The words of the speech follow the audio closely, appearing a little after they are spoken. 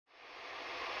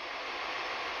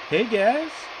Hey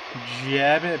guys,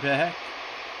 Jab it back.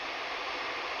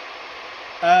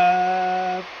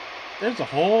 There's a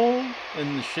hole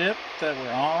in the ship that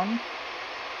we're on,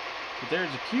 but there's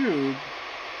a cube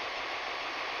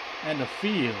and a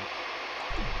field.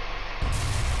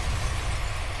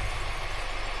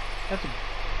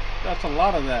 That's a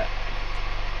lot of that.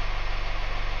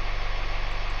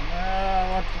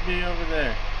 I want to be over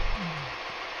there.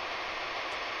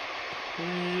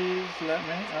 Please let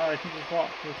me. Oh, I can just walk.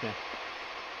 Okay.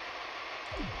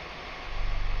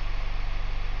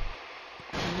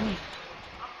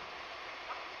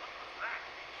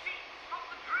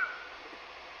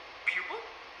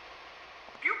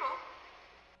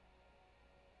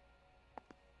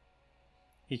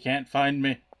 He can't find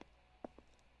me.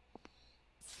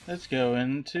 Let's go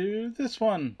into this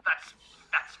one. That's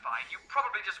fine. You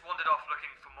probably just wandered off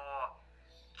looking for more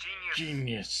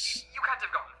Genius. You can't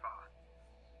have gotten far.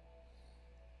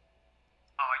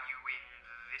 Are you in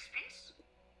this piece?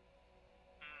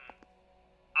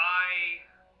 I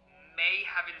may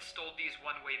have installed these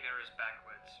one-way mirrors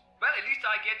backwards. Well, at least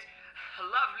I get a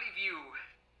lovely view.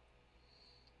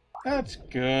 That's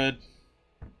good.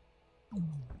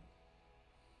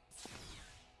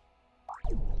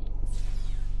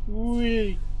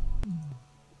 Wee.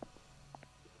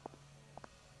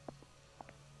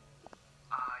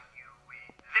 Are you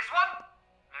in this one?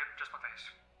 Nope, just my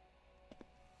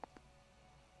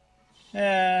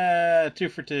face. 2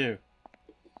 for 2.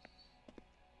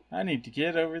 I need to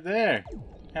get over there.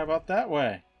 How about that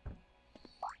way?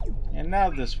 And now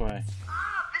this way.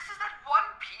 This is that one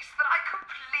piece that I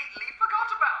completely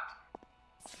forgot about.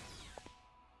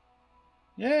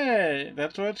 Yay!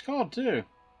 That's what it's called too.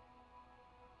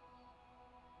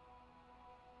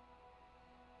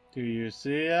 Do you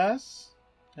see us?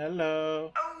 Hello.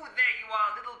 Oh, there you are,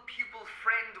 little pupil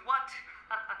friend. What?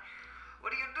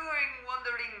 What are you doing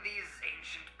wandering these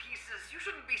ancient pieces? You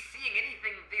shouldn't be seeing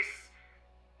anything this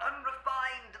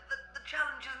unrefined. The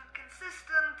challenge isn't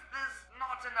consistent. There's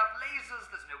not enough lasers.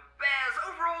 There's no bears.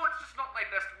 Overall, it's just not my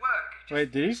best work.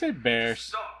 Wait, did he say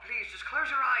bears? Stop, please. Just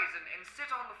close your eyes and sit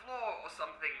on the floor or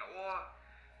something.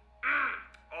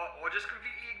 Or just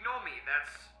completely ignore me.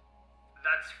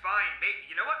 That's fine. Maybe,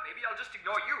 you know what? Maybe I'll just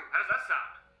ignore you. How does that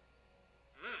sound?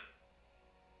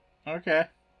 Okay.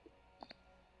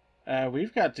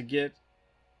 We've got to get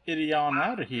Idion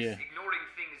out of here. This ignoring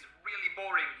thing is really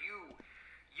boring.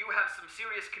 You have some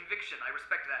serious conviction. I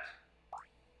respect that.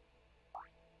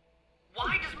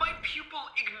 Why does my pupil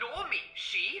ignore me?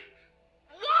 She?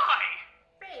 Why?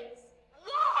 Phrase.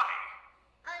 Why?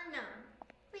 Unknown.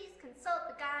 Please consult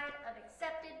the guide of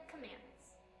accepted commands.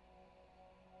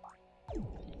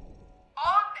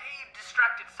 On a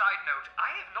distracted side note,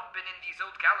 I have not been in these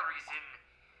old galleries in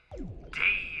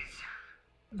days.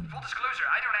 Full disclosure,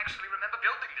 I don't actually remember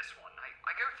building this one.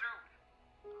 I go through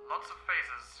lots of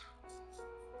phases.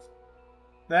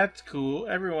 That's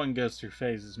cool. Everyone goes through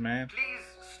phases, man. Please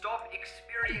stop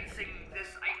experiencing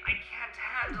this. I can't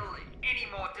handle any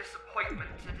more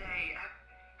disappointment today.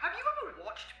 Have you ever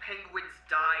watched penguins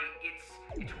die?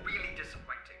 It's really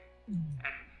disappointing.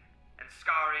 And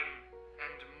scarring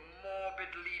and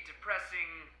morbidly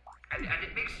depressing. And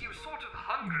it makes you sort of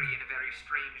hungry in a very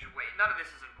strange way. None of this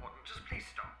is important. Just please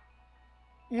stop.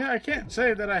 Yeah, I can't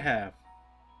say that I have.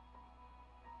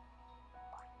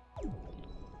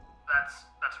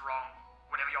 That's wrong.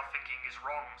 Whatever you're thinking is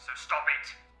wrong, so stop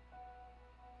it.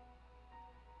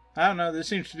 I don't know, this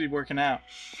seems to be working out.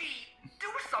 She, do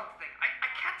something. I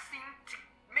can't seem to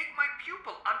make my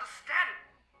pupil understand.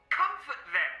 Comfort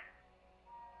them.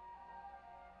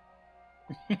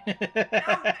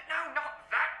 No, not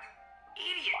that, you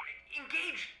idiot.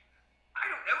 Engage, I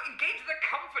don't know, engage the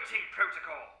comforting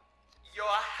protocol. You're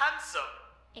a handsome,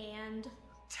 And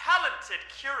talented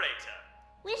curator.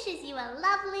 wishes you a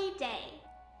lovely day.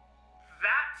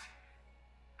 That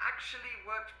actually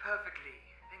worked perfectly.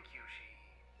 Thank you,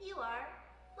 she. You are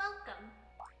welcome.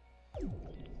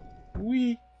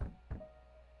 Wee.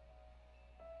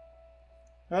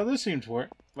 Oh, this seems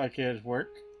like it'd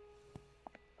work.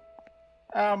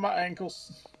 Ow, my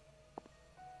ankles.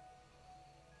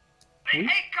 Hey,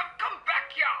 come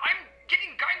back here. I'm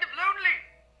getting kind of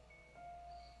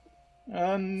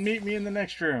lonely. Meet me in the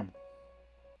next room.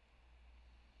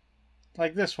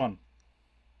 Like this one.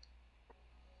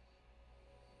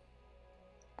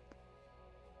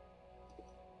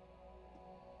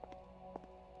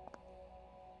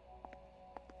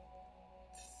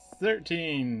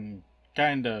 $13,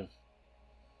 kind of.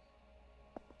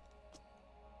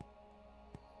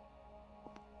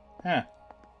 Huh.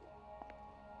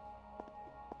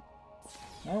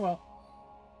 Oh well.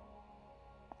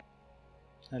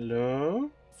 Hello?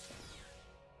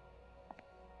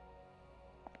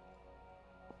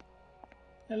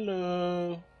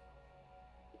 Hello.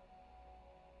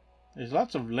 There's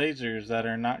lots of lasers that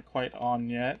are not quite on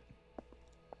yet.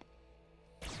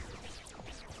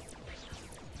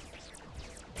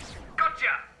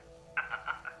 Gotcha!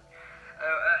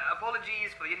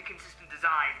 Apologies for the inconsistent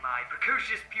design, my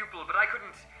precocious pupil, but I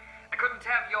couldn't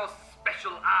have your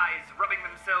special eyes rubbing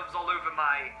themselves all over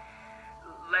my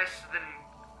less than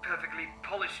perfectly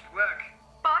polished work.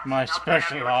 But My now that I have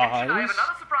special your attention, I have eyes.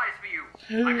 another surprise for you.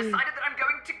 I've decided that I'm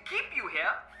going to keep you here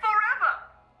forever.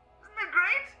 Isn't that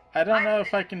great? I don't know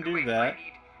if I can do Wait, that.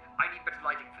 I need better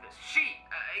lighting for this.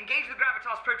 Engage the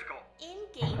Gravitas protocol.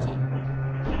 Engaging.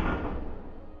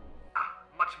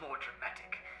 Much more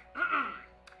dramatic.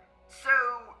 So,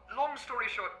 long story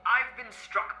short, I've been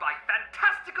struck by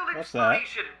fantastical What's that?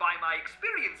 inspiration by my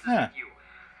experiences Huh. with you.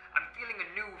 I'm feeling a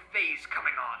new phase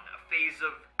coming on, a phase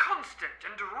of constant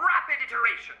and rapid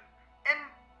iteration. An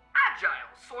agile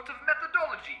sort of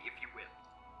methodology, if you will.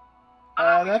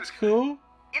 Allow me to That's explain. cool.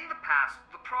 In the past,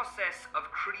 the process of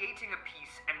creating a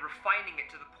piece and refining it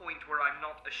to the point where I'm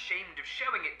not ashamed of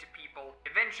showing it to people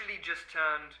eventually just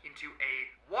turned into a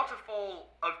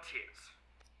waterfall of tears.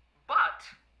 But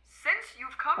since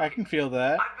you've come I can feel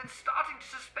that. I've been starting to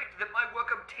suspect that my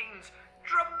work obtains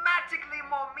dramatically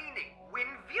more meaning when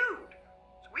viewed.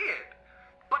 It's weird.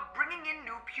 But bringing in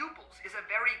new pupils is a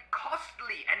very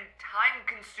costly and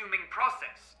time-consuming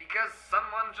process because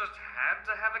someone just had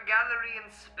to have a gallery in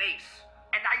space.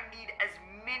 And I need as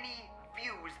many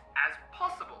views as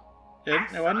possible.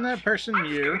 Wasn't that person I'm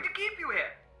just you? going to keep you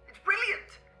here. It's brilliant.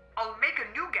 I'll make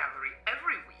a new gallery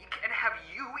every week and have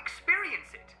you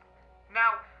experience it.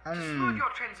 Now, to smooth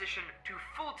your transition to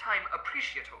full-time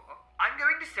appreciator, I'm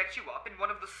going to set you up in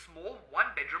one of the small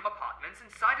one-bedroom apartments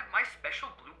inside of my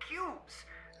special blue cubes.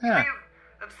 You may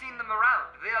have seen them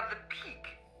around. They are the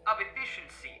peak of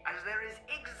efficiency, as there is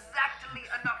exactly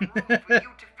enough room for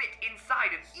you to fit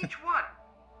inside of each one.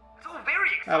 It's all very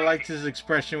I exciting. liked his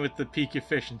expression with the peak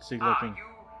efficiency looking.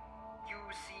 You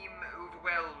seem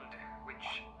overwhelmed,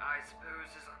 which I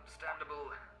suppose is understandable.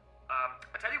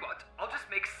 I tell you what, I'll just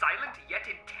make silent yet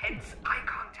intense eye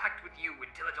contact with you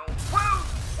until it all. Whoa!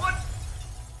 What?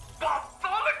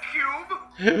 Bartholocube?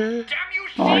 Damn you!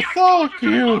 See, I told you to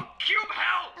Bartholocube! look cube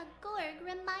hell! A Gorg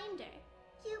reminder.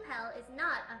 Cube Hell is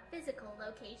not a physical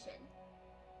location.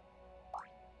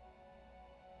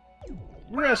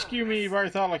 Rescue me,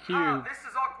 Bartholomew. This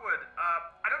is awkward.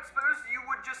 I don't suppose you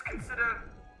would just consider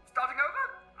starting over?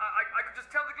 I could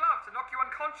just tell the glove to knock you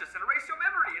unconscious and erase your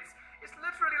memory. It's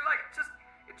literally like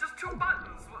it's just two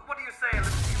buttons. What do you say, little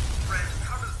human friend?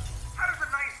 How does a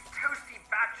nice toasty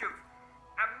batch of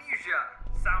amnesia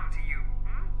sound to you?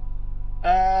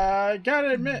 I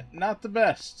gotta admit, not the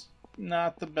best.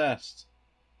 Not the best.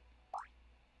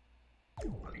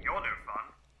 Well, you're no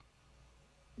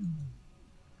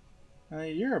fun.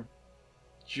 You're a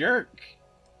jerk.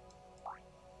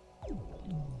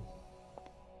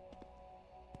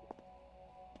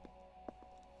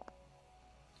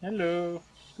 Hello.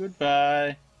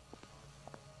 Goodbye.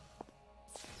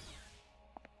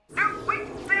 No, wait!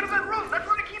 Stay out of that room! That's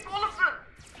where we keep all of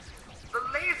the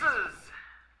lasers!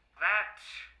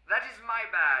 That is my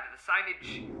bad. The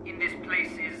signage in this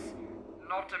place is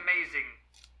not amazing.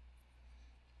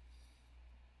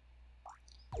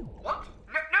 What?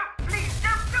 No, please,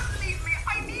 don't leave me!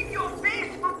 I need your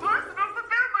face for personal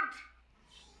fulfillment!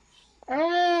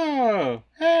 Oh!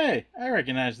 Hey! I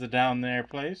recognize the down there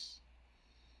place.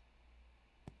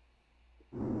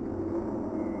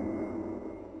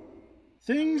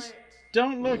 Things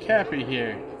don't look happy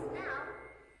here. Is now.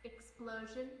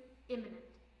 Explosion imminent.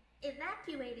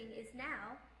 Evacuating is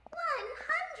now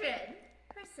 100%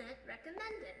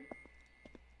 recommended.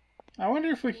 I wonder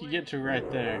if we could get to right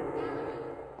there.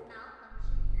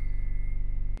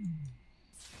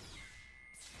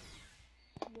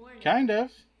 Warning. Kind of.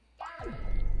 Gallery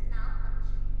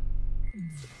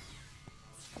malfunction.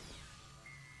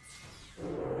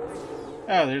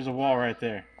 Oh, there's a wall right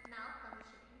there.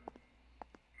 Malfunction.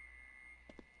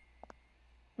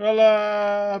 Well,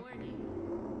 Warning.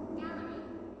 Gallery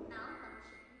malfunction.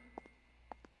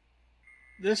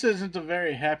 this isn't a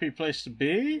very happy place to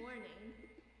be. Warning.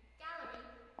 Gallery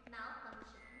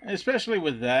malfunction. Especially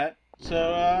with that.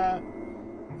 So,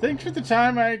 thanks for the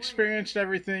time. I experienced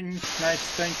everything. Nice,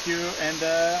 thank you. And,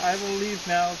 I will leave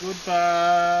now.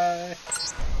 Goodbye.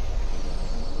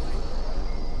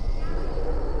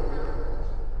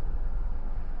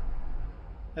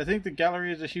 I think the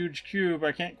gallery is a huge cube.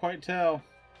 I can't quite tell.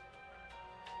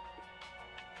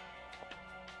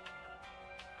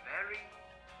 Very,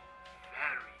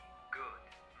 very good,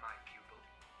 my pupil.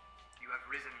 You have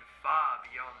risen far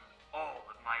beyond all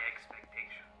of my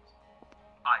expectations.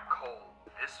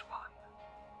 this one.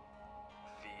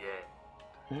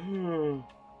 The end.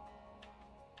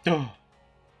 Oh.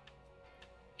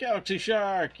 Galaxy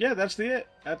Shark! Yeah, that's it.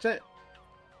 That's it.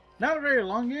 Not a very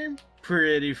long game.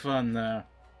 Pretty fun, though.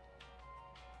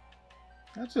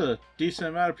 That's a decent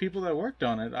amount of people that worked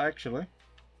on it, actually.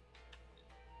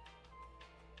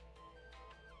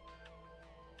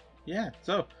 Yeah,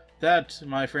 so that,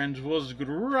 my friends, was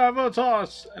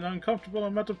Gravitas! An uncomfortable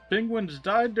amount of penguins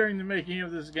died during the making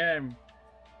of this game.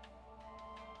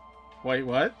 Wait,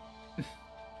 what?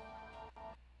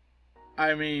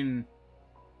 I mean,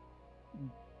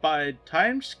 by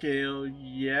time scale,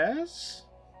 yes?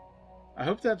 I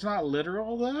hope that's not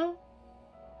literal, though?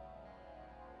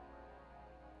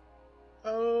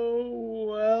 Oh,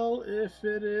 well, if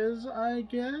it is, I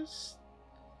guess.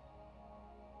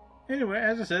 Anyway,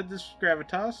 as I said, this was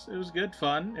Gravitas. It was good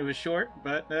fun. It was short,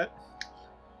 but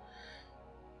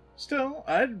still,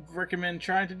 I'd recommend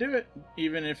trying to do it,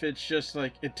 even if it's just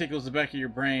like it tickles the back of your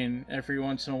brain every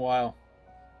once in a while.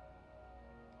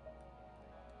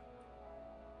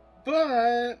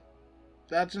 But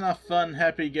that's enough fun,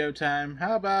 happy go time.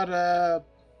 How about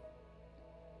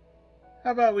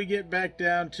we get back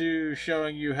down to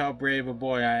showing you how brave a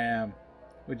boy I am,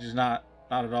 which is not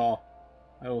at all.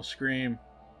 I will scream.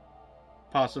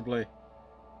 Possibly.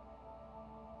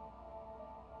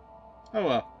 Oh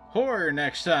well. Horror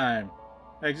next time.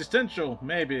 Existential,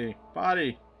 maybe.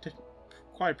 Body,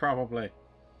 quite probably.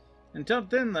 Until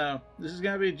then, though, this is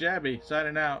gonna be Jabby,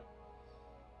 signing out.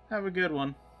 Have a good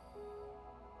one.